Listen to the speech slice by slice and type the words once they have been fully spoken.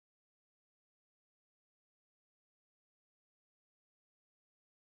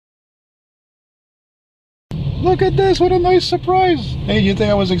Look at this, what a nice surprise. Hey, you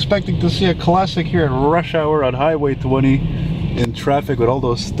think I was expecting to see a classic here at rush hour on Highway 20 in traffic with all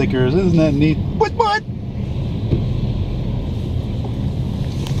those stickers? Isn't that neat? What?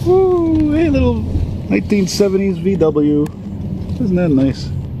 Woo, hey, little 1970s VW. Isn't that nice?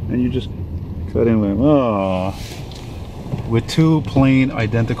 And you just cut in with, oh, with two plain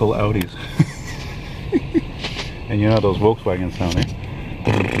identical Audis. And you know those Volkswagen sound, eh?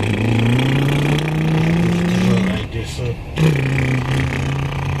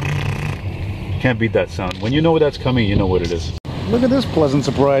 Can't beat that sound. When you know that's coming, you know what it is. Look at this pleasant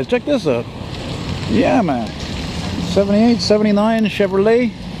surprise. Check this out. Yeah, man. 78, 79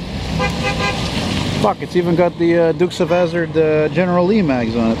 Chevrolet. Fuck, it's even got the Dukes of Hazzard General Lee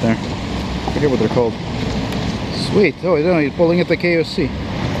mags on it there. I forget what they're called. Sweet. Oh, no, he's pulling at the KOC.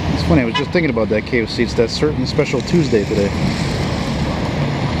 It's funny, I was just thinking about that KOC. It's that certain special Tuesday today.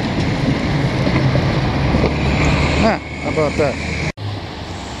 Ah, how about that?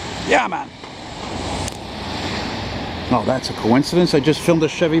 Yeah, man. Oh, that's a coincidence. I just filmed a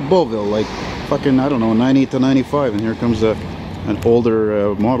Chevy Beauville, like fucking, I don't know, 98 to 95, and here comes an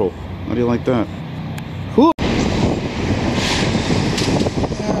older model. How do you like that? Cool.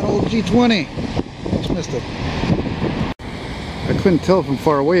 That old G20. Just missed it. I couldn't tell from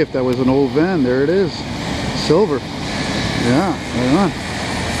far away if that was an old van. There it is. Silver. Yeah, right on.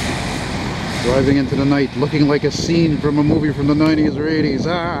 Driving into the night, looking like a scene from a movie from the 90s or 80s.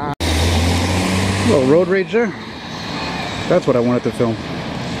 Ah! Little road rage there. That's what I wanted to film.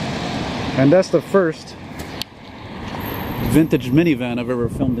 And that's the first vintage minivan I've ever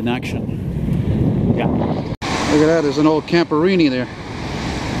filmed in action. Yeah. Look at that, there's an old Camperini there.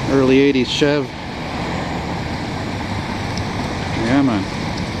 Early 80s Chev. Yeah, man.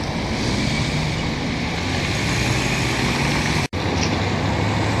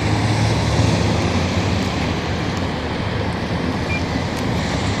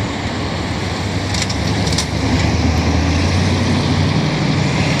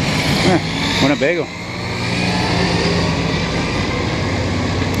 Winnebago.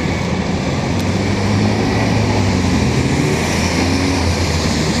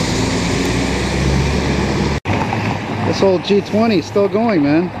 This old G20 is still going,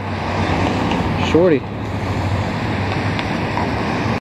 man. Shorty.